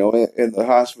field, in the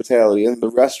hospitality in the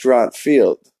restaurant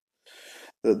field,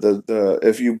 the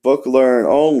if you book learn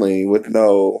only with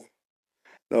no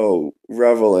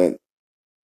relevant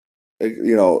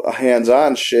hands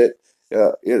on shit,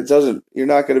 it doesn't you're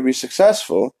not going to be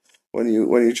successful when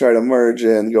you try to merge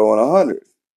and go on 100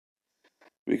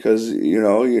 because you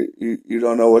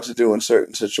don't know what to do in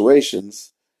certain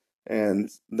situations and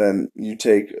then you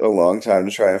take a long time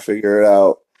to try and figure it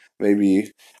out.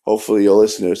 Maybe, hopefully, you'll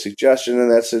listen to a suggestion in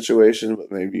that situation,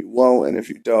 but maybe you won't. And if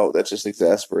you don't, that just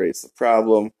exasperates the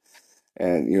problem.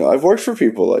 And I've worked for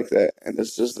people like that, and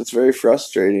it's very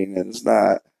frustrating, and it's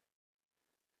not.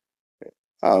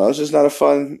 I don't know. It's just not a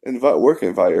fun work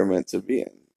environment to be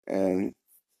in, and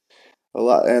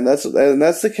that's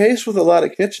the case with a lot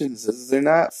of kitchens. Is they're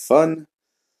not fun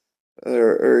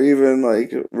or even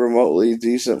like remotely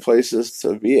decent places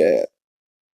to be at.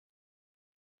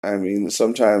 I mean,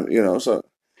 sometimes you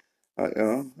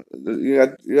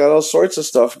got all sorts of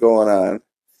stuff going on.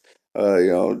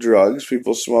 Drugs,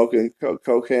 people smoking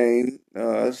cocaine,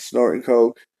 snorting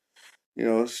coke,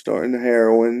 snorting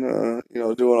heroin,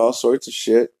 doing all sorts of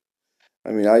shit. I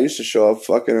mean, I used to show up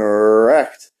fucking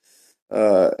wrecked,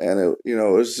 and it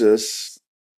was just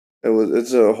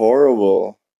it's a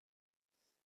horrible.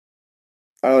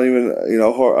 I don't even, I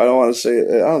don't want to say,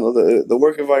 I don't know, the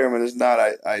work environment is not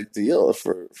ideal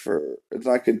for, it's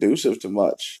not conducive to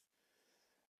much.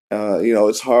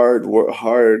 It's hard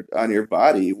on your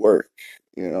body work.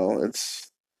 It's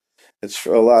a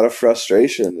lot of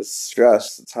frustration. It's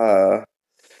stress. It's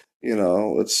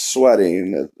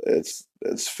sweating.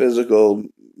 It's physical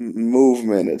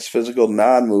movement. It's physical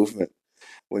non-movement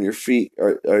when your feet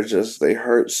are just, they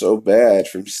hurt so bad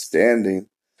from standing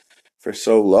for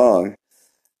so long.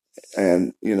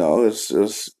 And it's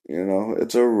just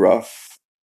it's a rough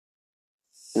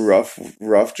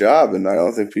job, and I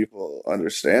don't think people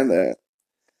understand that.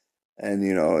 And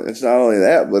it's not only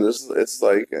that, but it's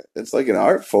like an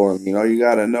art form. You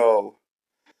got to know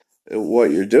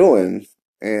what you're doing,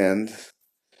 and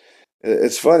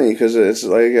it's funny because it's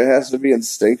like it has to be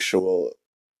instinctual.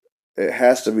 It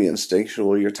has to be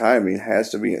instinctual. Your timing has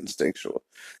to be instinctual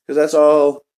because that's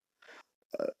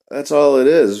all it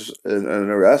is in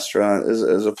a restaurant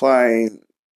is applying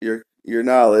your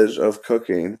knowledge of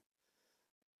cooking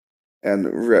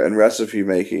and recipe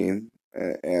making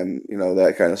and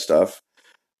that kind of stuff.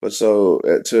 But so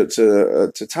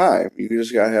to time, you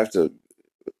just gotta have to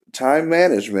time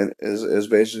management is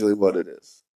basically what it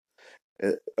is.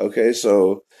 Okay,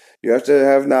 so you have to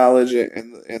have knowledge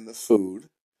in the food.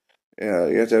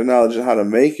 You have to have knowledge of how to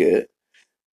make it.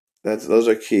 Those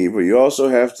are key, but you also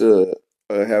have to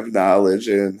have knowledge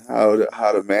in how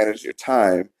to manage your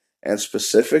time, and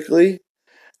specifically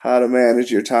how to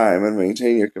manage your time and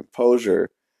maintain your composure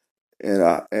in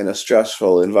a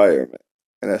stressful environment,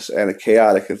 in a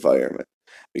chaotic environment,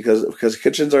 because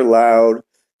kitchens are loud,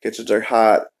 kitchens are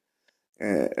hot,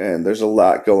 and there's a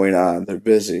lot going on. They're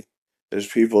busy. There's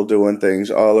people doing things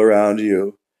all around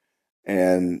you,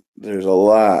 and there's a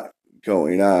lot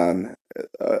going on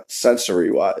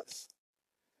sensory wise.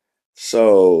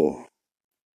 So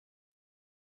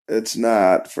it's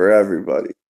not for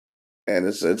everybody, and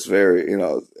it's very and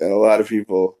a lot of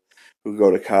people who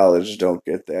go to college don't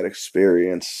get that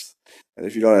experience. And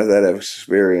if you don't have that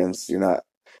experience, you're not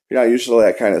used to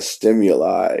that kind of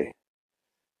stimuli.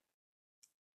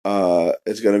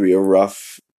 It's going to be a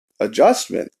rough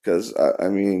adjustment because I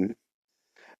mean,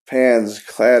 pans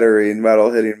clattering,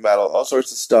 metal hitting metal, all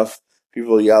sorts of stuff.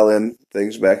 People yelling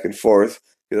things back and forth.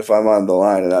 Because if I'm on the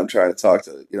line and I'm trying to talk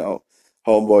to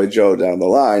homeboy Joe down the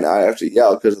line, I have to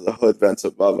yell because of the hood vents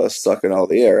above us sucking all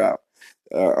the air out,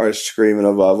 are screaming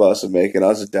above us and making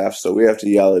us deaf. So we have to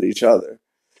yell at each other.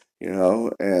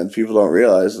 And people don't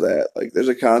realize that like there's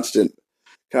a constant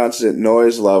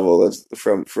noise level that's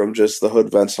from just the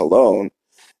hood vents alone,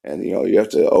 and you have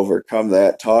to overcome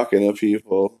that talking to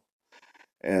people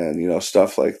and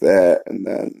stuff like that, and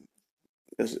then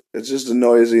it's just a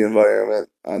noisy environment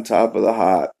on top of the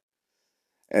hot,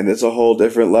 and it's a whole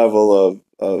different level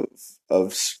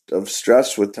of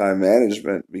stress with time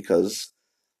management because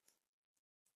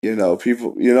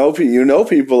people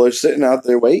people are sitting out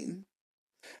there waiting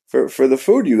for the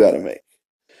food you got to make,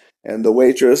 and the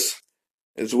waitress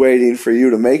is waiting for you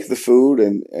to make the food,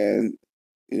 and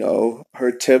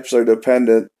her tips are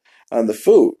dependent on the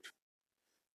food,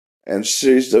 and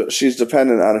she's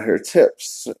dependent on her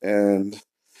tips, and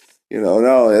not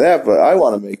only that, but I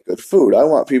want to make good food. I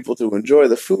want people to enjoy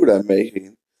the food I'm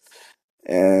making,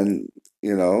 and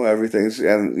everything's,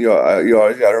 and you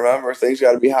always got to remember things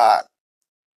got to be hot,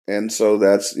 and so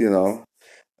that's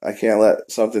I can't let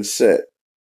something sit.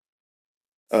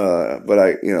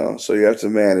 But so you have to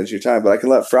manage your time. But I can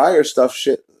let fryer stuff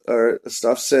sit. Uh,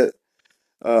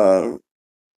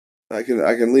 I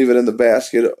can leave it in the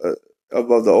basket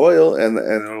above the oil, and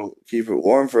it'll keep it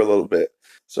warm for a little bit.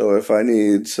 So if I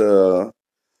need to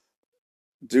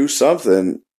do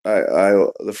something,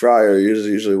 the fryer is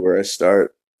usually where I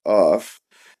start off.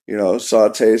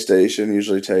 Saute station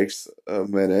usually takes a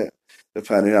minute,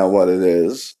 depending on what it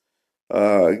is.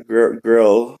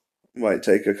 Grill might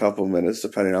take a couple minutes,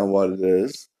 depending on what it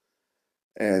is.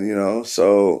 And,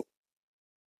 so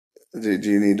do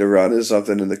you need to run is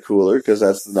something in the cooler? Because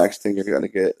that's the next thing you're going to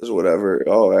get is whatever.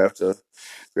 Oh, I have to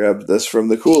grab this from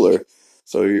the cooler.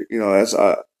 So, that's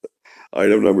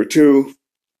item number two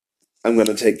I'm going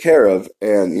to take care of.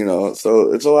 And,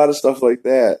 so it's a lot of stuff like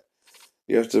that.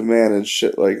 You have to manage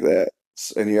shit like that.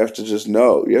 And you have to just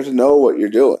know. You have to know what you're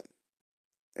doing.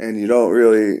 And you don't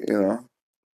really,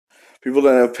 people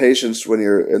don't have patience when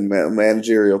you're in a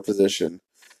managerial position.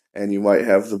 And you might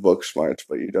have the book smarts,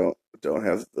 but you don't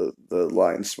have the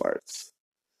line smarts.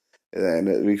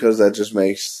 And because that just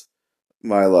makes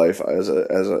my life as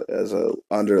a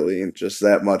underling just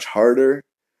that much harder,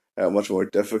 that much more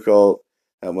difficult,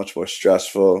 that much more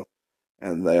stressful,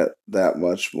 and that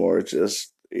much more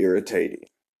just irritating.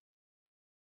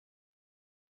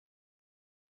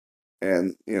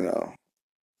 And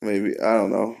maybe I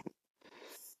don't know.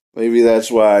 Maybe that's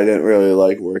why I didn't really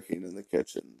like working in the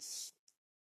kitchens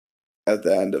at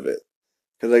the end of it.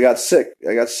 Because I got sick.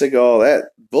 I got sick of all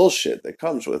that bullshit that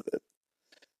comes with it.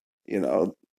 You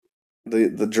know,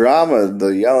 the drama,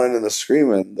 the yelling and the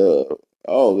screaming, the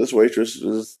oh, this waitress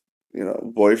is,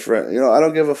 boyfriend. I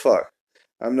don't give a fuck.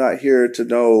 I'm not here to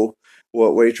know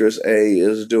what waitress A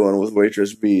is doing with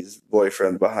waitress B's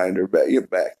boyfriend behind her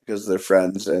back because they're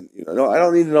friends, and no, I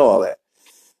don't need to know all that.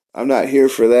 I'm not here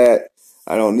for that.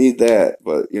 I don't need that.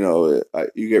 But you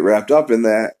get wrapped up in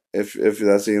that if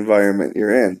that's the environment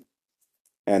you're in,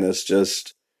 and it's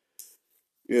just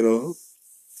you know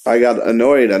I got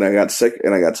annoyed and I got sick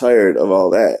and I got tired of all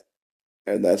that,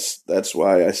 and that's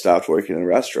why I stopped working in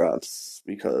restaurants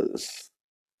because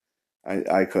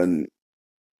I couldn't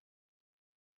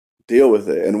deal with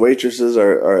it. And waitresses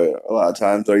are a lot of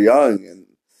times they're young and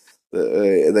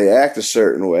they act a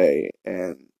certain way,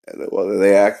 and well,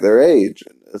 they act their age,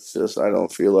 and it's just I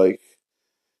don't feel like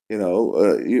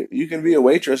you can be a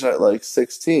waitress at like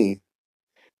 16.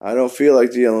 I don't feel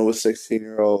like dealing with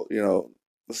 16-year-old,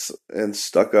 and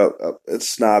stuck up, it's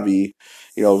snobby,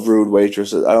 rude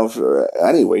waitresses. I don't feel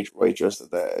any waitress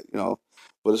at that,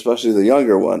 but especially the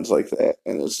younger ones like that.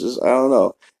 And it's just, I don't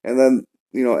know. And then,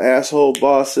 asshole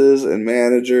bosses and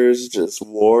managers just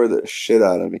wore the shit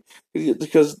out of me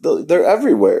because they're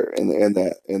everywhere in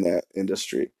that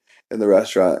industry, in the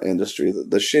restaurant industry.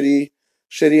 The shitty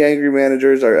angry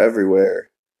managers are everywhere.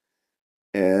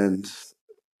 And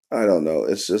I don't know.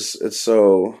 It's just, it's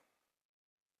so.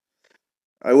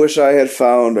 I wish I had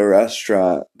found a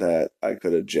restaurant that I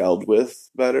could have gelled with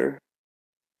better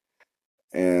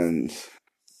and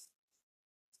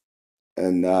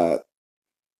not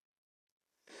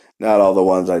all the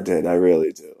ones I did. I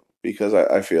really do because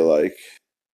if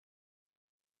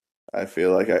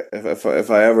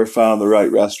I ever found the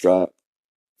right restaurant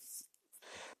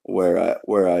where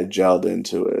I gelled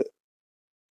into it,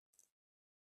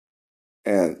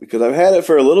 and because I've had it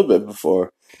for a little bit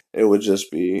before, it would just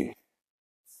be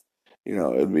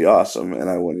it'd be awesome, and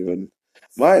I wouldn't even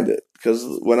mind it because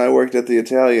when I worked at the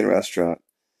Italian restaurant,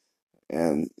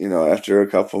 and after a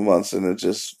couple months, and it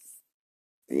just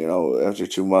after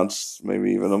 2 months,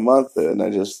 maybe even a month, and I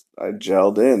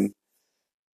gelled in,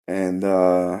 and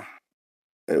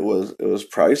it was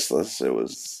priceless.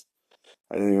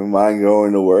 I didn't even mind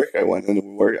going to work. I went into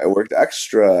work. I worked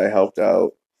extra. I helped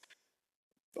out.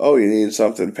 Oh, you need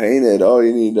something painted. Oh,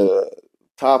 you need a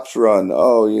tops run.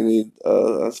 Oh, you need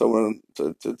someone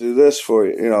to do this for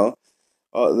you.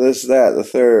 Oh, this, that, the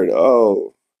third.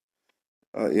 Oh,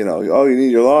 oh, you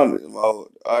need your lawn mowed.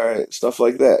 All right, stuff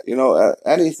like that.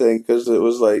 Anything because it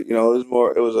was like, it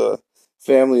was a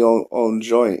family owned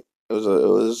joint. It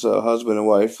was a husband and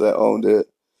wife that owned it,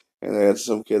 and they had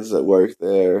some kids that worked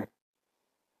there,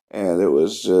 and it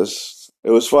was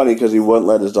funny because he wouldn't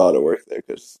let his daughter work there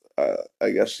because I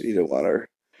guess he didn't want her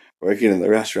working in the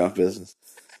restaurant business.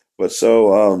 But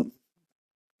so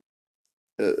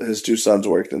his two sons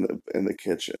worked in the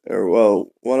kitchen, or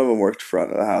well, one of them worked front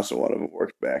of the house and one of them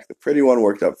worked back. The pretty one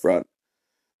worked up front.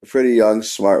 The pretty young,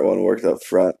 smart one worked up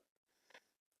front.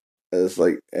 It's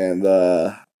like, and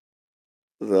the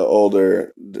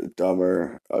older,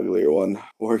 dumber, uglier one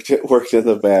worked in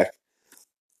the back.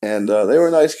 And they were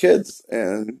nice kids,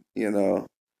 and the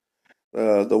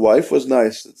wife was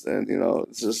nice, and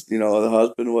it's just the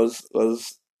husband was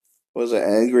an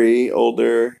angry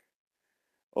older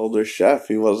chef.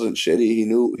 He wasn't shitty. He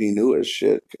knew his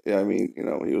shit. I mean,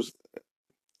 he was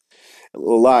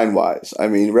line wise. I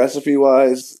mean, recipe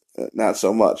wise, not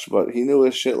so much, but he knew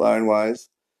his shit line wise.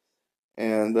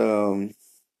 And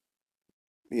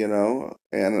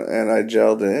and I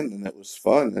gelled in, and it was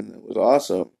fun, and it was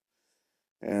awesome,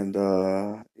 and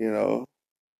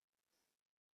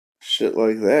shit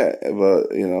like that.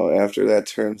 But after that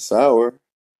turned sour,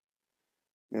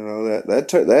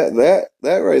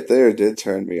 that right there did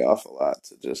turn me off a lot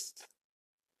to just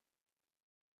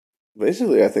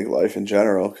basically I think life in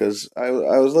general because I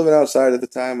was living outside at the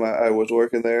time. I was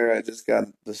working there. I just got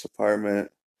this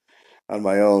apartment on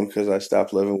my own because I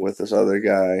stopped living with this other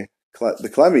guy,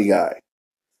 the Clemmy guy.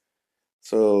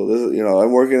 So this,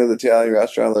 I'm working at the Italian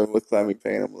restaurant, living with Clemmy,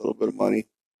 paying him a little bit of money,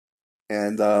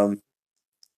 and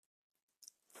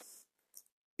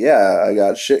yeah, I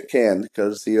got shit canned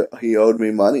because he owed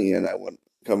me money, and I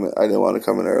didn't want to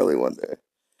come in early one day,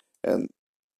 and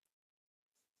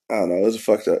I don't know, it was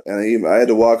fucked up, and I had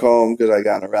to walk home because I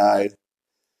got in a ride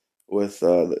with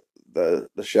the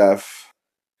chef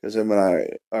because him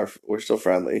and we're still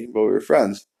friendly, but we were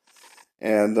friends,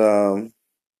 and I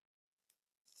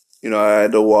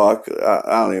had to walk. I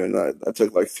don't even know. That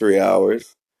took like 3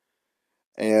 hours.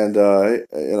 And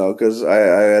because I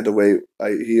had to wait.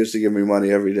 He used to give me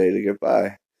money every day to get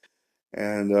by,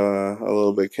 and a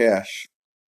little bit cash,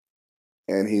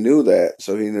 and he knew that,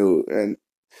 so he knew, and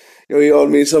he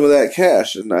owed me some of that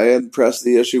cash, and I had pressed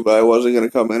the issue, but I wasn't going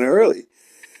to come in early.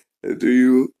 Do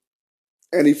you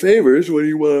any favors when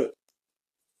you want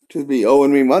to be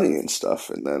owing me money and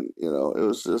stuff? And then it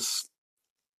was just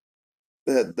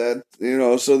that.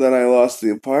 So then I lost the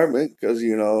apartment because I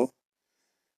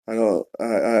don't.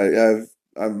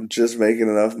 I'm just making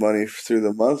enough money through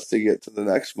the month to get to the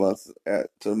next month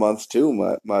to month two.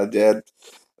 My dad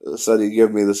said he'd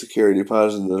give me the security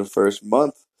deposit in the first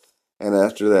month, and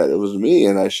after that it was me.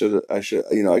 And I should I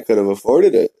could have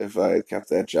afforded it if I had kept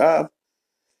that job.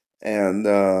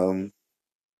 And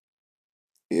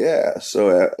yeah, so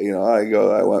I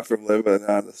went from living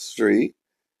on the street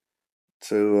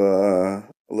to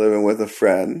living with a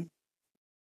friend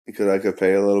because I could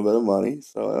pay a little bit of money.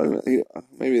 So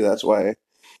maybe that's why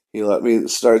he let me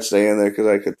start staying there because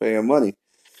I could pay him money.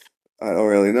 I don't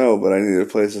really know, but I needed a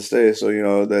place to stay. So,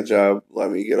 that job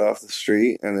let me get off the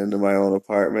street and into my own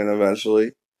apartment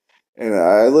eventually. And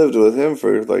I lived with him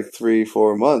for like 3,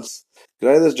 4 months. Because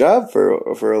I had this job for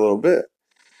a little bit.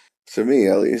 To me,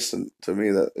 at least. And to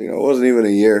me, that, it wasn't even a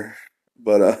year.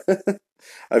 But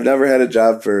I've never had a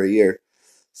job for a year.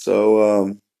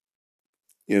 So,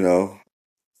 you know,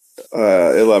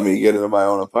 it let me get into my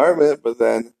own apartment. But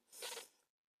then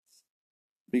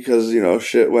because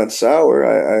shit went sour.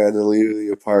 I had to leave the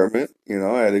apartment. I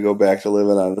had to go back to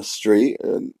living on the street,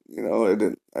 and I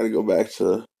had to go back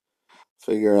to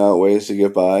figuring out ways to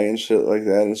get by and shit like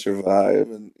that and survive.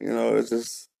 And it's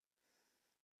just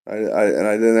I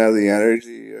didn't have the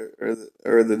energy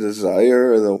or the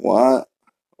desire or the want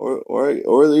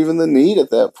or even the need at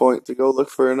that point to go look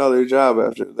for another job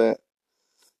after that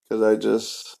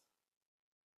because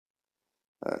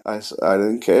I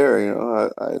didn't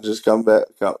care. I just come back.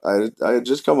 I had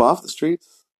just come off the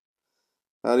streets.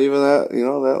 Not even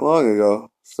that long ago.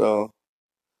 So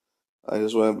I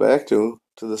just went back to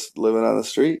this living on the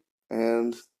street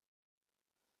and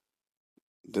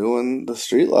doing the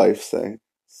street life thing.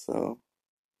 So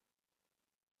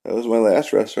that was my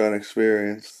last restaurant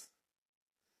experience.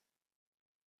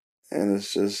 And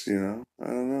it's just, I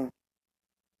don't know.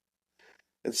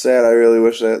 It's sad. I really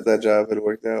wish that job had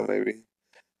worked out. Maybe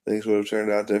things would have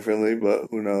turned out differently, but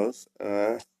who knows?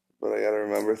 But I gotta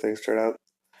remember things turn out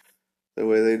the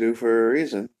way they do for a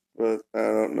reason. But I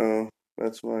don't know.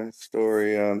 That's my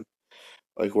story on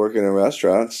like working in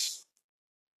restaurants.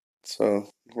 So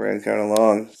ran kind of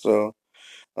long. So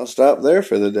I'll stop there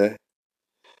for the day.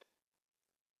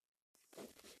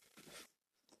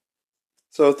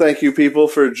 So thank you, people,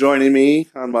 for joining me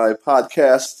on my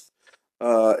podcast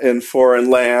in foreign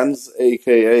lands,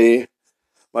 aka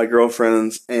my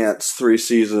girlfriend's aunt's Three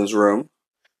Seasons room.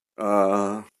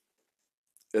 Uh,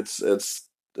 it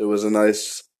was a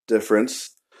nice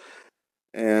difference,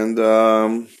 and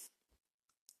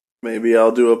maybe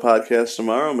I'll do a podcast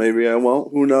tomorrow. Maybe I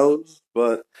won't. Who knows?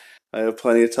 But I have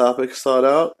plenty of topics thought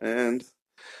out, and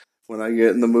when I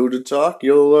get in the mood to talk,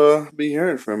 you'll be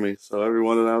hearing from me. So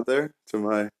everyone out there, to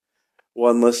my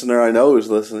one listener I know who's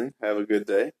listening, have a good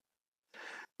day.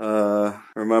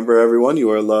 Remember, everyone, you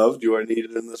are loved, you are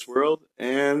needed in this world,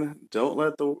 and don't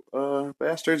let the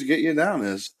bastards get you down,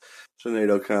 as Sinead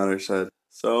O'Connor said.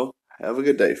 So have a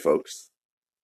good day, folks.